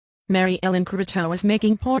Mary Ellen Croteau is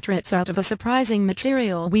making portraits out of a surprising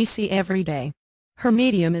material we see every day. Her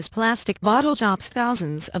medium is plastic bottle tops,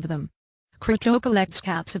 thousands of them. Croteau collects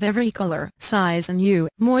caps of every color, size and hue,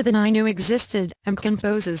 more than I knew existed, and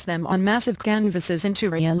composes them on massive canvases into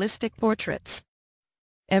realistic portraits.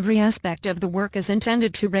 Every aspect of the work is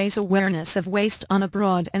intended to raise awareness of waste on a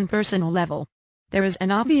broad and personal level. There is an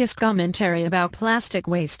obvious commentary about plastic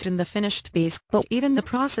waste in the finished piece, but even the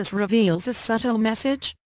process reveals a subtle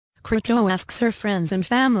message. Croteau asks her friends and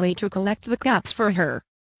family to collect the caps for her.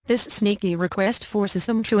 This sneaky request forces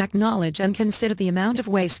them to acknowledge and consider the amount of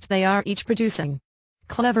waste they are each producing.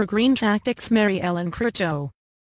 Clever green tactics. Mary Ellen Croteau.